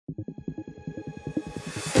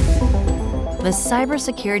The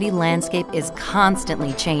cybersecurity landscape is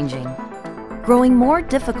constantly changing, growing more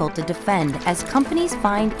difficult to defend as companies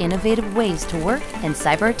find innovative ways to work and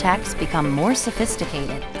cyber attacks become more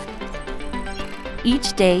sophisticated.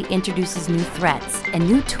 Each day introduces new threats and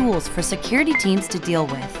new tools for security teams to deal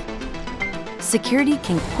with. Security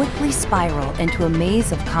can quickly spiral into a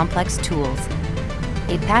maze of complex tools,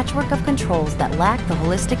 a patchwork of controls that lack the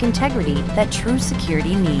holistic integrity that true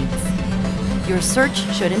security needs. Your search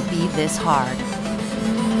shouldn't be this hard.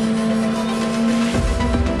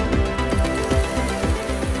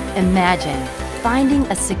 Imagine finding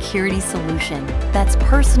a security solution that's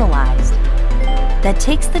personalized, that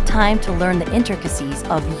takes the time to learn the intricacies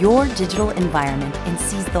of your digital environment and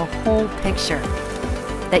sees the whole picture,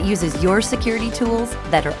 that uses your security tools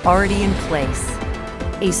that are already in place.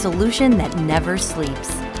 A solution that never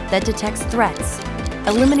sleeps, that detects threats,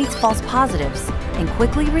 eliminates false positives, and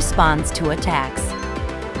quickly responds to attacks.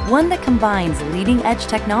 One that combines leading-edge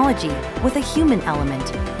technology with a human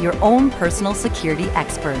element, your own personal security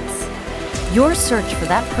experts. Your search for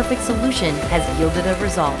that perfect solution has yielded a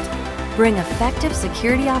result. Bring effective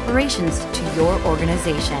security operations to your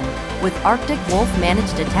organization with Arctic Wolf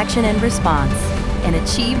Managed Detection and Response, and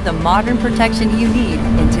achieve the modern protection you need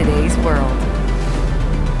in today's world.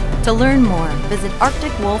 To learn more, visit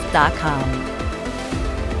arcticwolf.com.